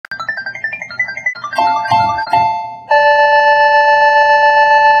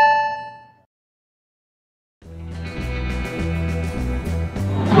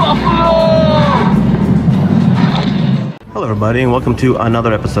everybody, and welcome to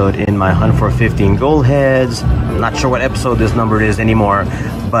another episode in my hunt for 15 gold heads. I'm not sure what episode this number is anymore,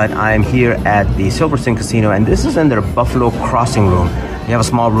 but I'm here at the Silverton Casino, and this is in their Buffalo Crossing room. They have a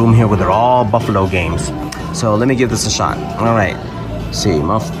small room here where they're all Buffalo games. So let me give this a shot. All right, see,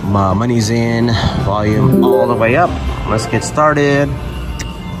 my money's in, volume all the way up. Let's get started.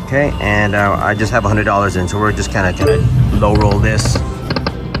 Okay, and I just have $100 in, so we're just kind of low roll this,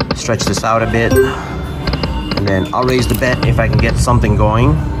 stretch this out a bit. And then I'll raise the bet if I can get something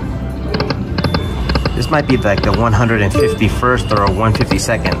going. This might be like the 151st or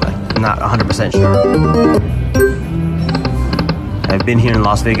 152nd, like not 100% sure. I've been here in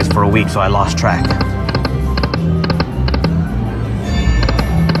Las Vegas for a week, so I lost track.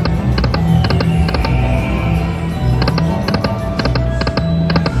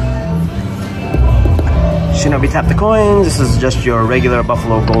 Shinobi tap the coins. This is just your regular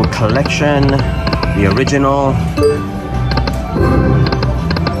Buffalo Gold collection. The original.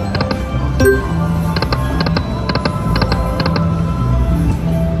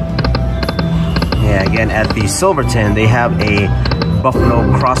 Yeah, again at the Silverton they have a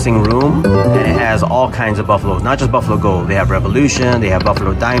Buffalo Crossing room, and it has all kinds of buffaloes, not just Buffalo Gold. They have Revolution, they have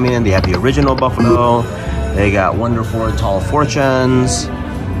Buffalo Diamond, they have the original Buffalo, they got Wonderful Tall Fortunes.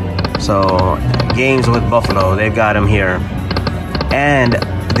 So games with Buffalo, they've got them here. And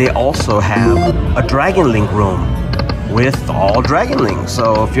they also have a Dragon Link room with all Dragon Link.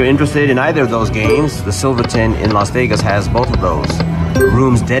 So if you're interested in either of those games, the Silverton in Las Vegas has both of those.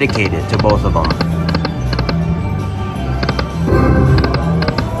 Rooms dedicated to both of them.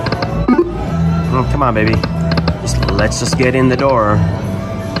 Oh, come on, baby. Let's just get in the door.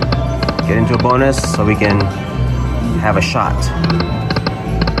 Get into a bonus so we can have a shot.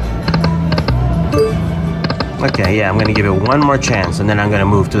 Okay, yeah, I'm gonna give it one more chance and then I'm gonna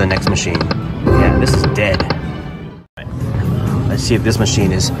move to the next machine. Yeah, this is dead. Let's see if this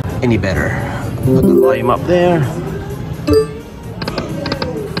machine is any better. Put the volume up there.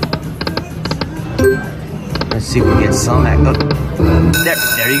 Let's see if we get some act. Oh,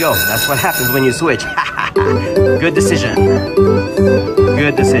 there you go. That's what happens when you switch. Good decision.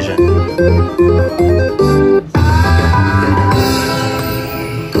 Good decision.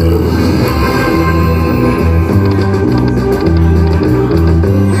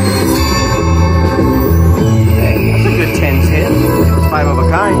 Five of a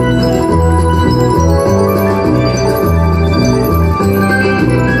kind.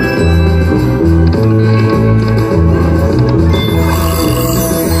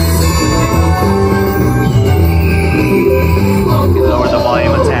 Lower the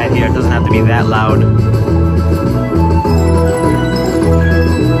volume a tad here. It doesn't have to be that loud.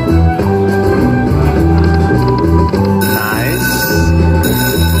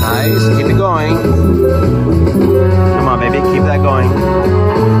 Nice. Keep it going. Come on, baby, keep that going.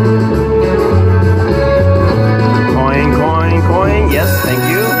 Coin. Yes, thank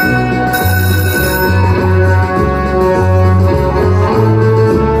you.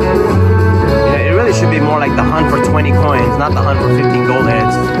 Yeah, it really should be more like the hunt for 20 coins, not the hunt for 15 gold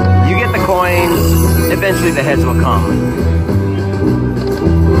heads. You get the coins, eventually the heads will come.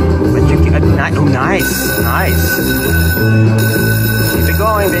 But you get, oh, nice. Keep it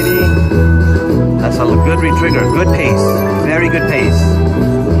going, baby. That's a good retrigger, good pace, very good pace.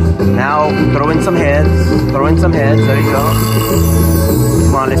 Now throw in some heads, there you go.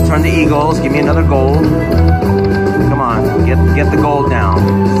 Come on, let's turn the eagles, give me another gold. Come on, get the gold now.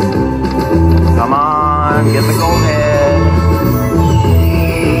 Come on, get the gold head.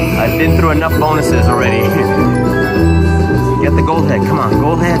 I've been through enough bonuses already. Get the gold head, come on,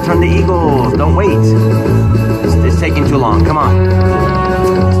 gold head, turn the eagles, don't wait. It's taking too long, come on.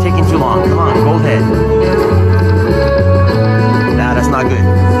 It's taking too long, come on, gold head. Nah, that's not good.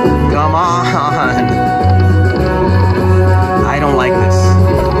 Come on. I don't like this.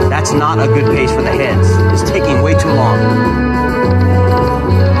 That's not a good pace for the heads. It's taking way too long.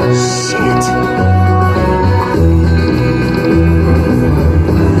 Shit.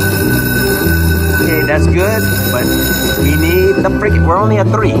 Okay, that's good, but we need the freaking, we're only at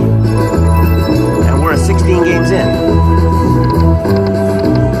 3. And we're 16 games in.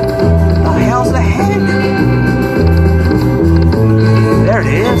 The hell's the head? There it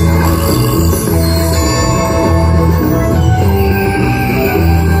is.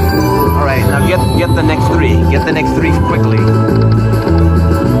 All right, now get the next 3. Get the next 3 quickly.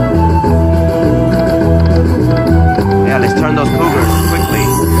 Yeah, let's turn those cougars quickly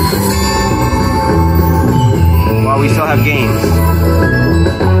while we still have games.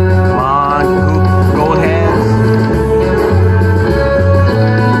 Come on, gold heads.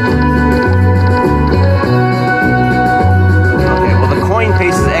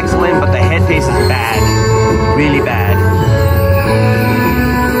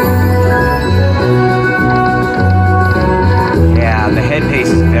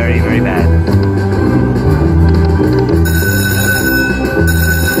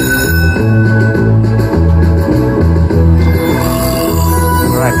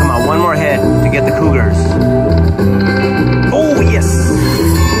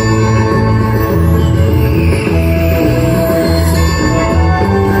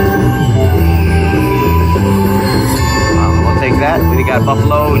 got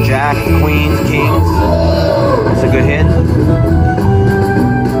Buffalo, Jack, Queens, Kings. That's a good hit.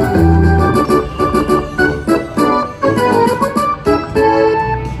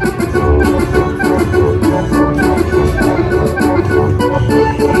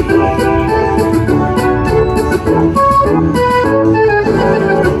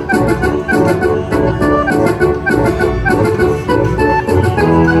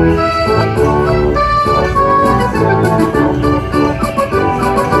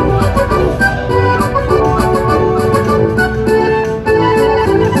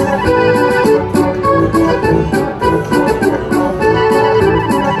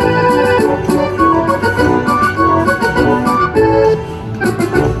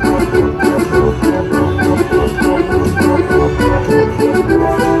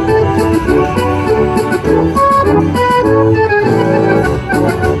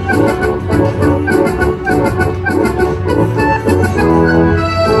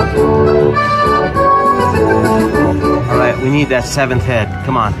 We need that 7th head.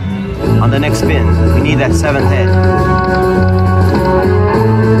 Come on. On the next spin, we need that 7th head.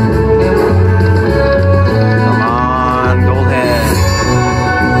 Come on, gold head.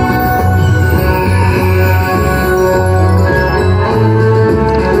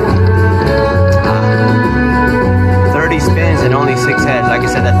 Ah. 30 spins and only 6 heads. Like I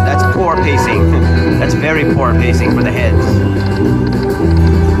said, that's poor pacing. That's very poor pacing for the heads.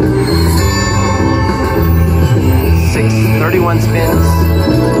 31 spins.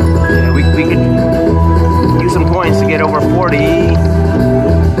 Yeah, we could use some coins to get over 40. Yeah.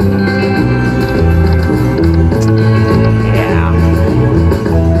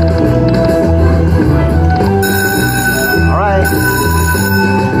 Alright.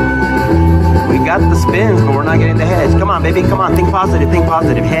 We got the spins, but we're not getting the heads. Come on, baby. Come on. Think positive. Think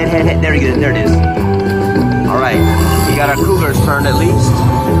positive. Head, head, head. There you go. There it is. Alright. We got our Cougars turned at least.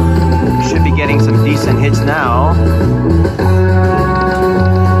 Should be getting some decent hits now.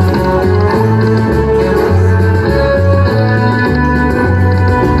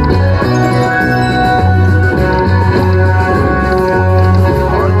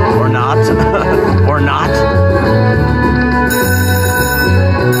 Or not. Or not.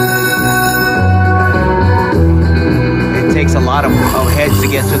 It takes a lot of heads to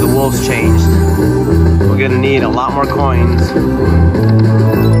get to the wolves changed. We're gonna need a lot more coins.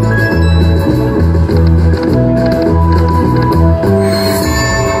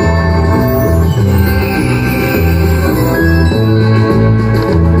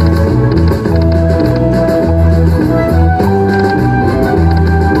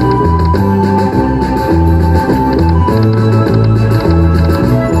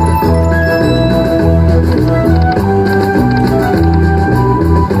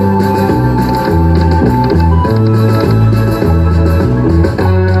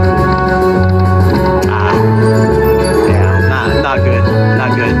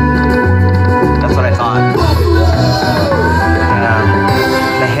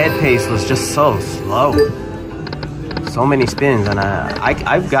 Was just so slow. So many spins, and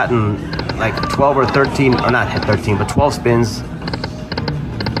I've gotten like 12 or 13, or not 13, but 12 spins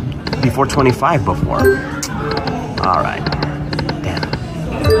before 25 before. All right. Damn.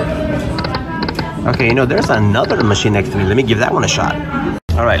 Okay, you know, there's another machine next to me. Let me give that one a shot.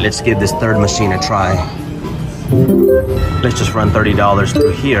 All right, let's give this third machine a try. Let's just run $30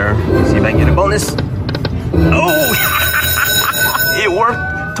 through here. See if I can get a bonus. Oh! It worked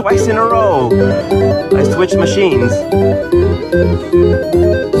twice in a row. I switched machines.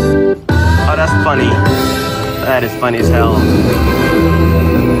 Oh, that's funny. That is funny as hell.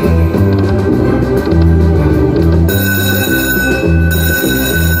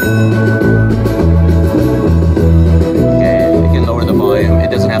 Okay, we can lower the volume. It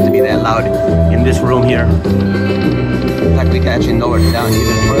doesn't have to be that loud in this room here. In fact, we can actually lower it down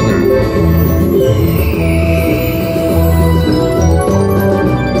even further.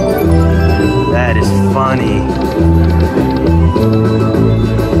 That is funny.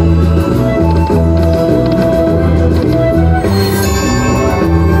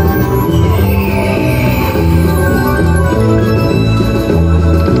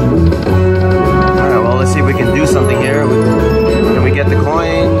 Alright, well, let's see if we can do something here. Can we get the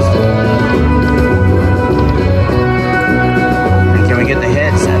coins? And can we get the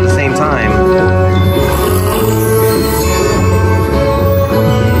heads at the same time?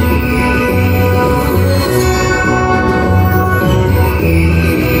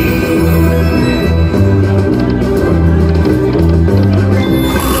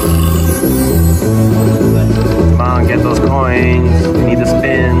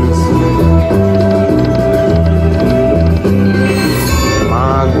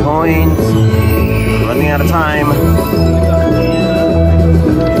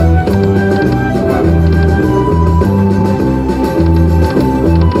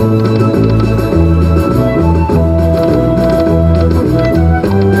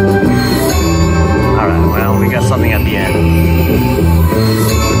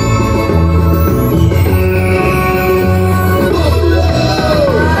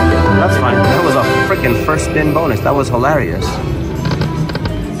 first spin bonus. That was hilarious.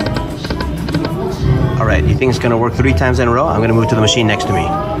 All right, you think it's gonna work 3 times in a row? I'm gonna move to the machine next to me.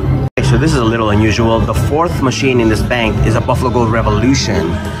 Okay, so this is a little unusual. The 4th machine in this bank is a Buffalo Gold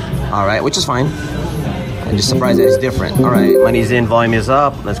Revolution. All right, which is fine. I'm just surprised that it's different. All right, money's in, volume is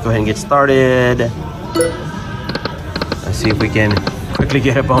up. Let's go ahead and get started. Let's see if we can quickly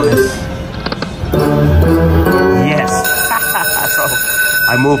get a bonus. Yes. So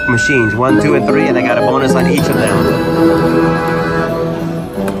I moved machines 1, 2, and 3, and I got a bonus on each of them.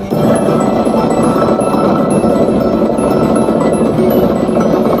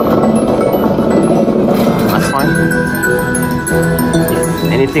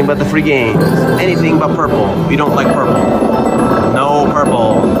 Anything but the free games. Anything but purple. We don't like purple. No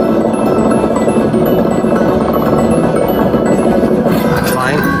purple. That's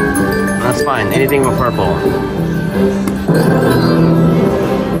fine. That's fine. Anything but purple.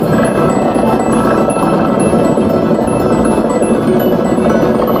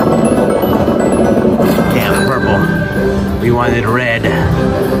 Damn, purple. We wanted red.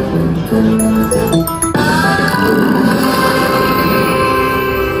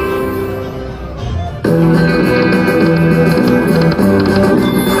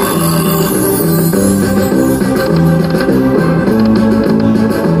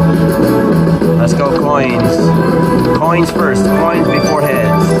 Let's go coins. Coins first. Coins before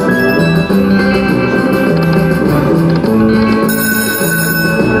heads.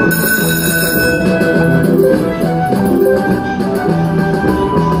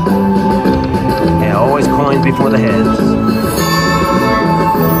 Yeah, always coins before the heads.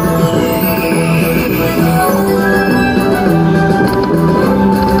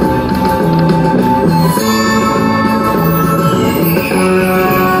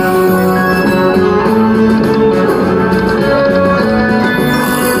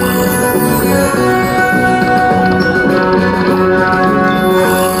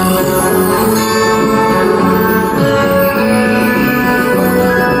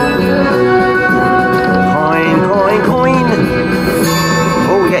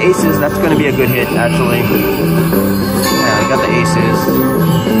 That's going to be a good hit, actually. Yeah, I got the aces.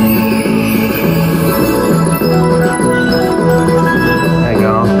 There you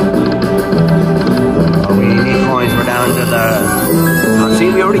go. Oh, we need coins. We're down to the... see,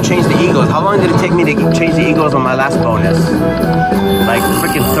 we already changed the eagles. How long did it take me to change the eagles on my last bonus? Like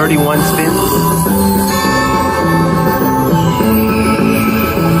freaking 31 spins?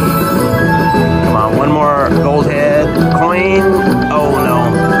 Come on, one more gold head. Coin. Oh, no.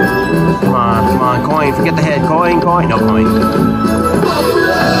 Come on, coin. Forget the head. Coin. No coin.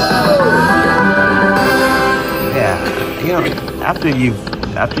 Yeah, you know, after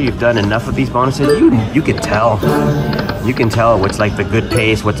you've done enough of these bonuses, you can tell. You can tell what's like the good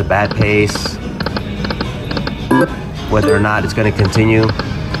pace, what's a bad pace, whether or not it's going to continue.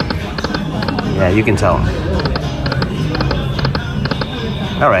 Yeah, you can tell.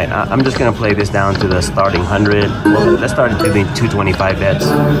 All right, I'm just going to play this down to the starting 100. Well, let's start doing 225 bets.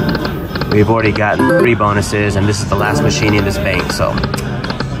 We've already gotten 3 bonuses, and this is the last machine in this bank, so.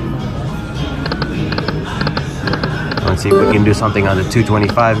 Let's see if we can do something on the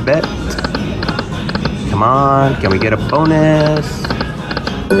 225 bet. Come on, can we get a bonus?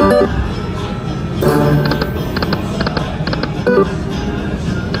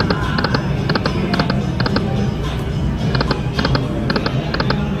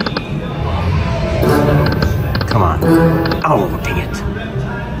 Come on. Oh, dang it.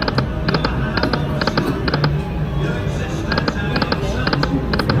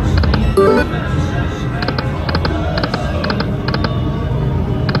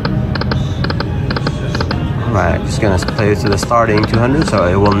 Alright, just gonna play this to the starting 200 so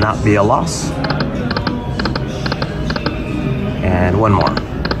it will not be a loss. And one more.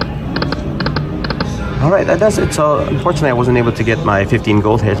 Alright, that does it. So unfortunately I wasn't able to get my 15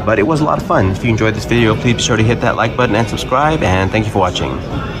 gold hits, but it was a lot of fun. If you enjoyed this video, please be sure to hit that like button and subscribe, and thank you for watching.